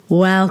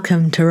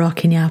Welcome to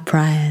Rocking Your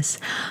Prayers.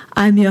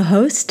 I'm your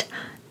host,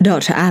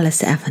 Dr.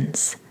 Alice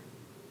Evans.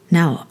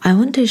 Now, I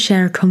want to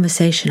share a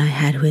conversation I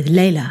had with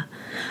Layla,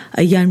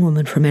 a young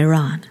woman from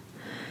Iran.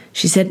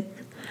 She said,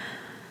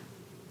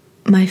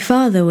 "My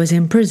father was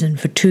in prison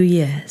for 2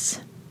 years.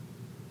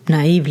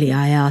 Naively,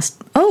 I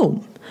asked,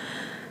 "Oh,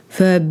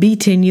 for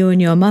beating you and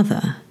your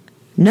mother?"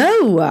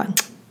 "No,"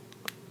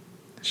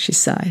 she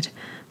sighed,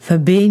 "for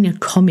being a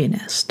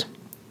communist."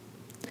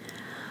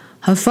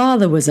 Her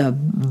father was a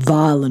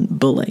violent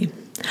bully,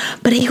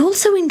 but he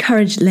also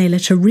encouraged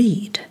Layla to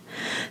read.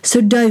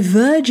 So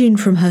diverging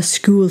from her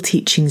school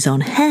teachings on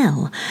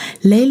hell,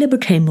 Layla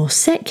became more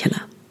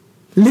secular.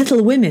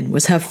 Little Women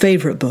was her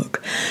favourite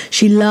book.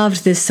 She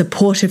loved this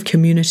supportive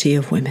community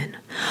of women.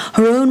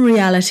 Her own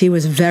reality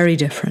was very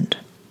different.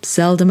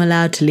 Seldom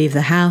allowed to leave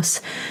the house,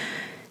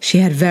 she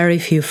had very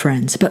few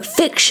friends. But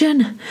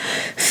fiction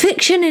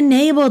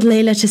enabled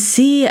Layla to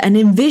see and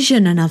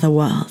envision another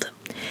world.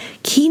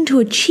 Keen to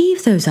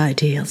achieve those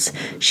ideals,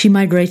 she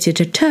migrated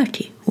to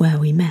Turkey, where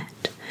we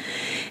met.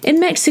 In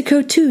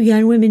Mexico, too,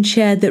 young women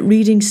shared that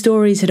reading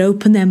stories had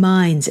opened their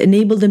minds,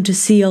 enabled them to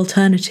see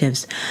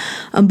alternatives,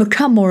 and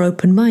become more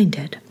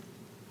open-minded.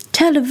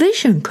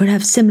 Television could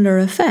have similar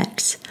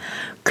effects.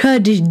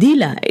 Kurdish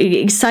Dila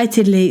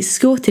excitedly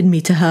escorted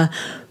me to her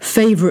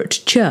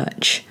favourite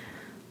church.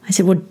 I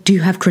said, "Well, do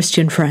you have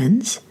Christian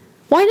friends?"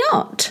 "Why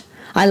not?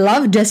 I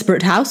love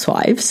Desperate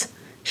Housewives,"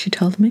 she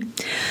told me.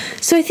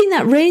 So I think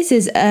that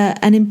raises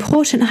an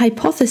important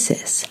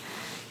hypothesis.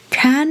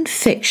 Can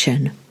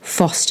fiction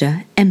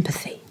foster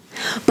empathy?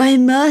 By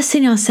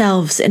immersing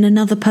ourselves in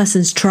another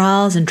person's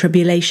trials and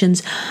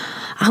tribulations,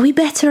 are we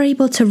better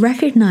able to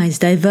recognize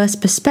diverse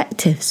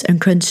perspectives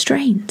and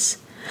constraints?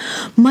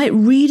 Might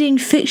reading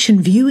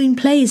fiction, viewing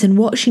plays, and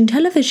watching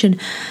television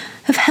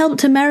have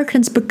helped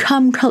Americans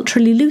become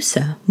culturally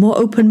looser, more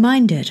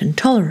open-minded and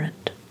tolerant?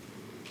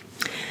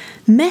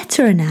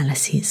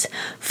 Meta-analyses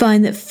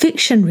find that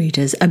fiction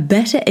readers are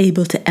better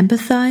able to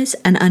empathize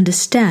and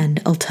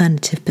understand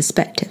alternative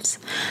perspectives.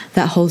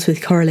 That holds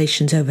with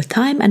correlations over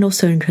time and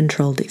also in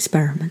controlled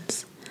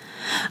experiments.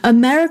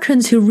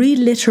 Americans who read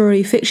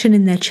literary fiction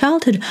in their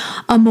childhood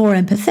are more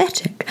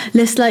empathetic,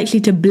 less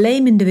likely to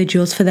blame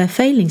individuals for their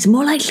failings,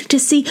 more likely to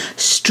see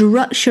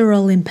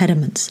structural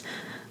impediments,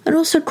 and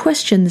also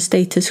question the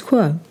status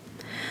quo.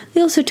 They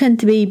also tend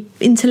to be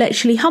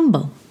intellectually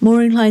humble,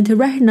 more inclined to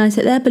recognize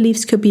that their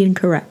beliefs could be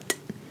incorrect.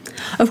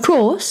 Of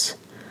course,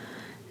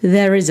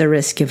 there is a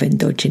risk of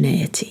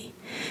endogeneity.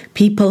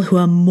 People who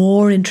are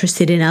more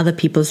interested in other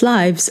people's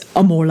lives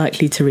are more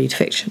likely to read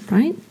fiction,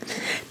 right?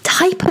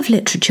 Type of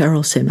literature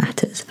also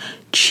matters.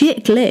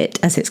 Chick lit,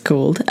 as it's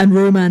called, and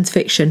romance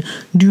fiction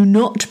do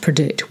not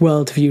predict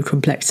worldview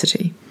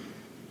complexity.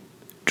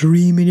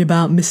 Dreaming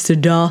about Mr.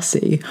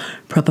 Darcy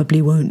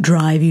probably won't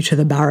drive you to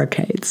the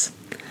barricades.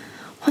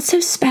 What's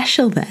so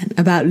special then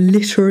about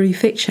literary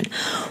fiction?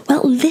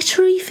 Well,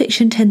 literary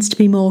fiction tends to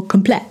be more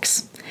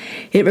complex.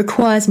 It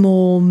requires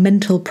more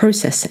mental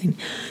processing.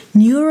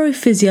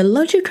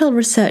 Neurophysiological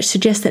research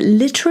suggests that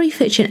literary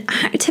fiction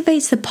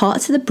activates the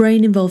parts of the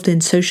brain involved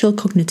in social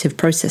cognitive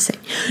processing.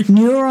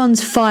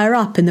 Neurons fire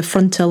up in the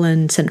frontal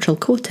and central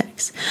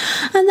cortex.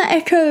 And that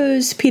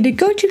echoes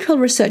pedagogical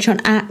research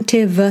on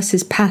active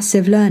versus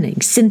passive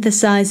learning.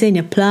 Synthesizing,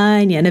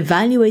 applying, and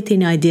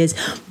evaluating ideas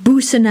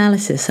boosts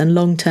analysis and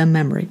long-term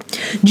memory.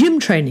 Gym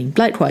training,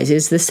 likewise,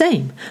 is the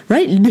same,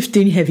 right?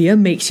 Lifting heavier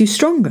makes you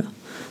stronger.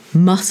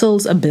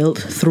 Muscles are built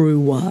through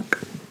work.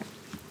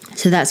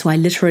 So that's why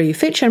literary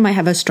fiction might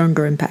have a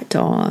stronger impact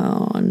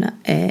on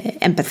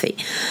empathy,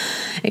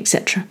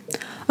 etc.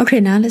 Okay,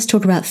 now let's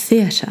talk about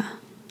theatre.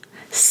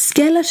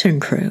 Skeleton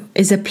Crew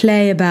is a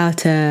play about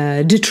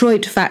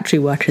Detroit factory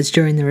workers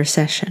during the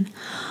recession.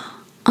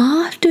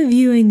 After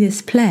viewing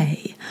this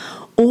play,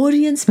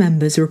 audience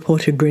members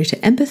reported greater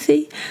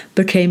empathy,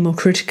 became more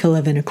critical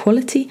of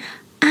inequality,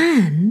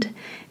 and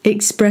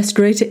expressed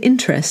greater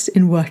interest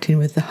in working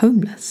with the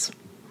homeless.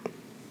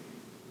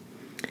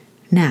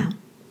 Now,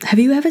 have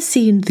you ever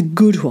seen The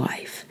Good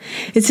Wife?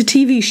 It's a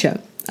TV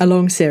show, a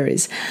long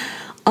series.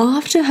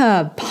 After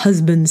her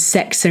husband's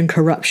sex and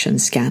corruption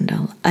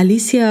scandal,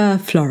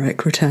 Alicia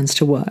Florrick returns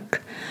to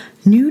work.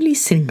 Newly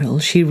single,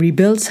 she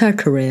rebuilds her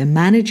career,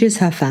 manages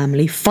her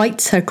family,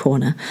 fights her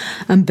corner,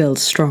 and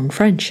builds strong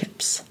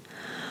friendships.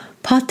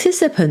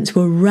 Participants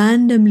were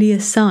randomly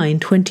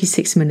assigned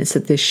 26 minutes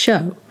of this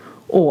show,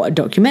 or a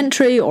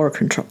documentary, or a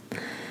control.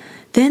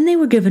 Then they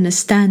were given a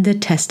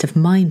standard test of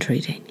mind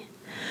reading.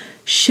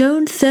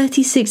 Shown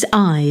 36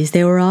 eyes,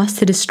 they were asked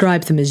to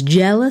describe them as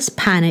jealous,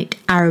 panicked,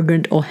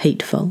 arrogant, or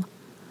hateful.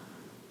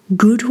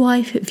 Good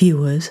Wife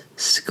viewers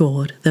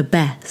scored the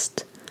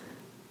best.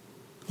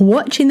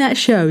 Watching that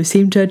show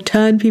seemed to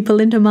turn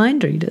people into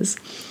mind readers.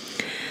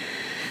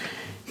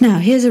 Now,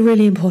 here's a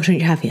really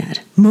important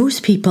caveat.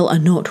 Most people are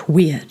not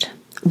weird.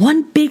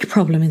 One big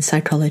problem in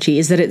psychology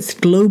is that it's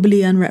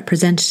globally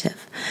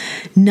unrepresentative.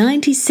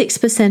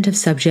 96% of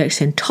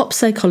subjects in top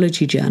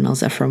psychology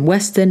journals are from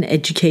Western,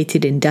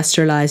 educated,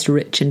 industrialized,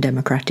 rich and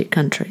democratic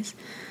countries.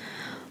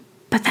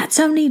 But that's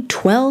only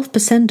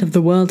 12% of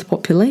the world's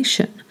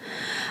population.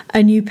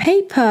 A new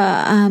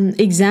paper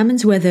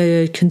examines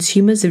whether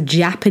consumers of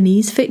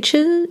Japanese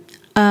fiction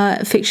are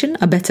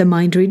better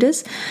mind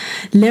readers.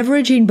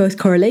 Leveraging both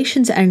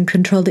correlations and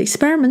controlled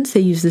experiments, they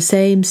use the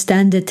same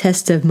standard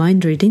test of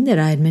mind reading that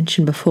I had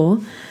mentioned before.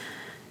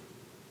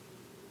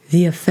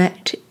 The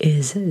effect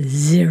is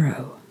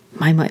 0.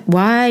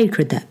 Why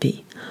could that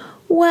be?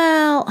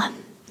 Well,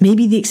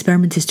 maybe the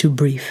experiment is too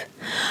brief.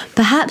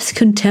 Perhaps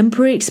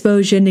contemporary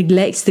exposure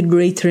neglects the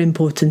greater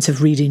importance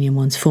of reading in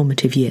one's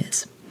formative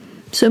years.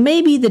 So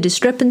maybe the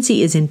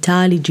discrepancy is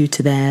entirely due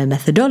to their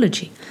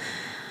methodology.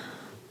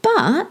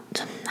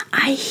 But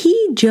I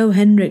heed Joe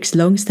Hendrick's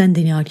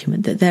long-standing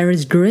argument that there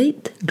is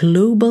great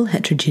global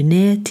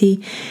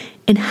heterogeneity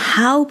in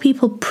how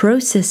people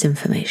process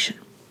information.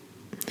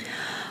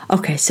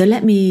 Okay, so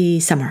let me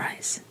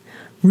summarize.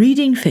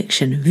 Reading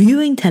fiction,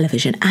 viewing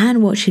television,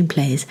 and watching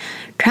plays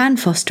can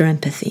foster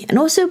empathy and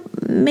also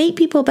make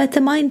people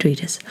better mind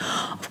readers.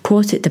 Of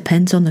course, it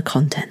depends on the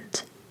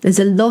content. There's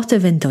a lot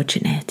of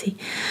endogeneity,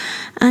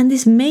 and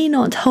this may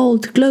not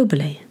hold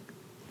globally.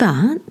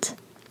 But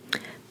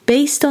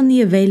based on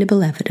the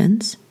available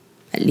evidence,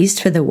 at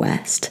least for the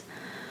West,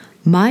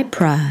 my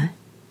prayer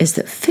is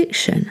that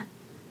fiction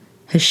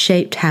has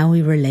shaped how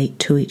we relate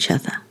to each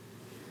other.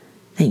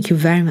 Thank you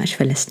very much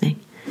for listening.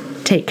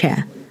 Take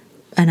care,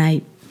 and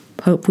I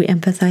hope we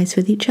empathize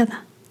with each other.